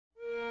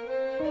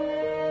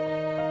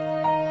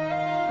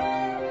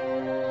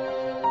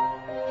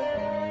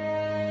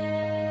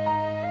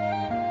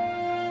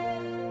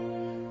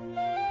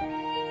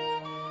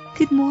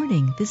Good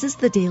morning. This is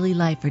the Daily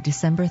Light for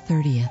December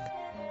 30th.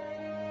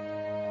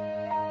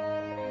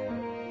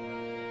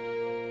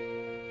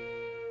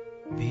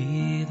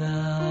 Be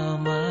thou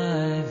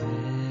my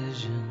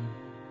vision,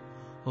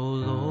 O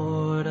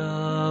Lord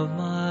of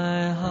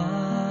my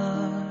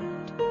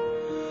heart,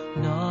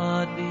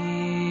 not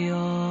be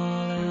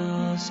all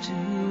else to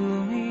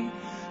me,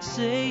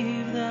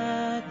 save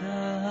that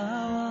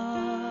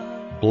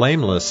thou art.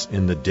 Blameless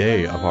in the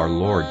day of our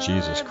Lord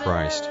Jesus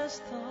Christ.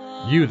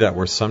 You that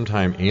were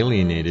sometime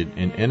alienated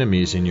and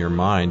enemies in your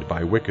mind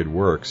by wicked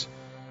works,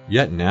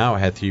 yet now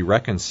hath he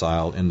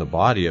reconciled in the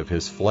body of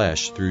his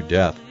flesh through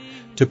death,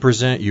 to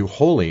present you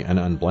holy and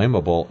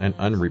unblameable and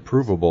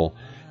unreprovable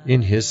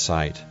in his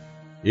sight,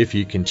 if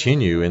ye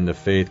continue in the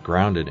faith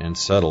grounded and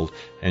settled,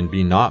 and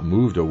be not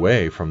moved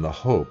away from the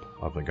hope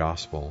of the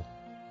gospel,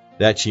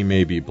 that ye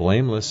may be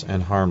blameless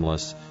and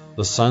harmless,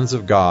 the sons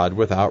of God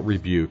without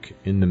rebuke,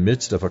 in the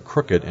midst of a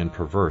crooked and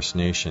perverse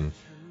nation,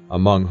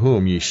 among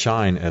whom ye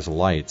shine as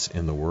lights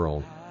in the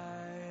world.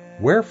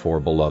 Wherefore,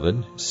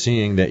 beloved,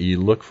 seeing that ye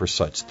look for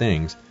such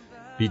things,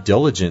 be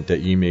diligent that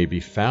ye may be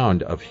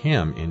found of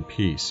him in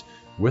peace,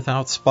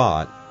 without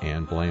spot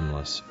and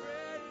blameless,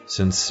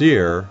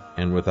 sincere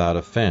and without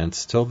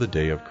offense till the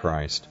day of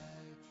Christ.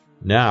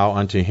 Now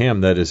unto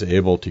him that is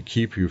able to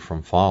keep you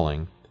from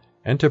falling,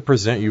 and to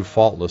present you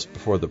faultless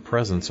before the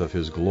presence of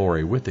his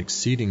glory with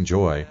exceeding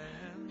joy,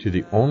 to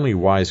the only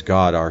wise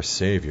God our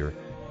Savior,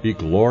 be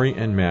glory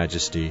and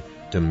majesty,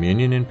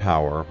 dominion and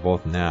power,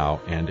 both now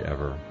and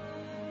ever.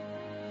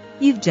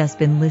 You've just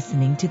been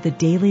listening to the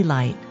Daily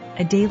Light,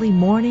 a daily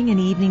morning and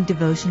evening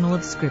devotional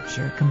of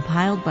Scripture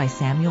compiled by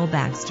Samuel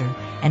Bagster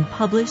and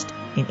published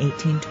in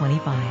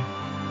 1825.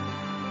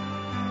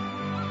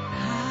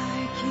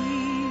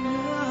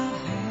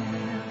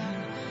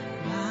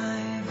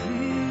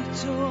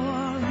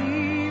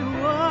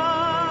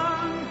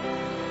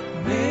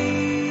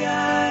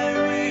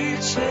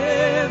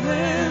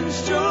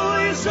 Heaven's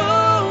joy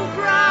so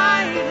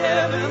bright,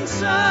 heaven's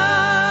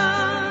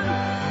sun,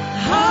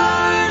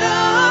 heart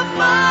of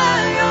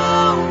my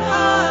own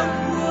heart,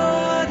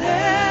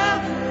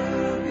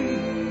 whatever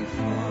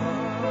befall,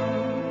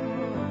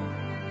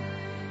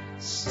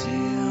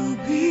 still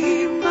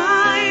be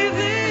my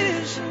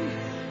vision,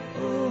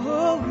 O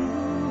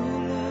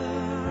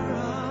ruler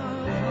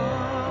of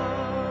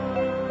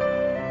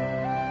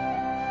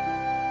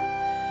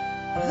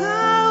all.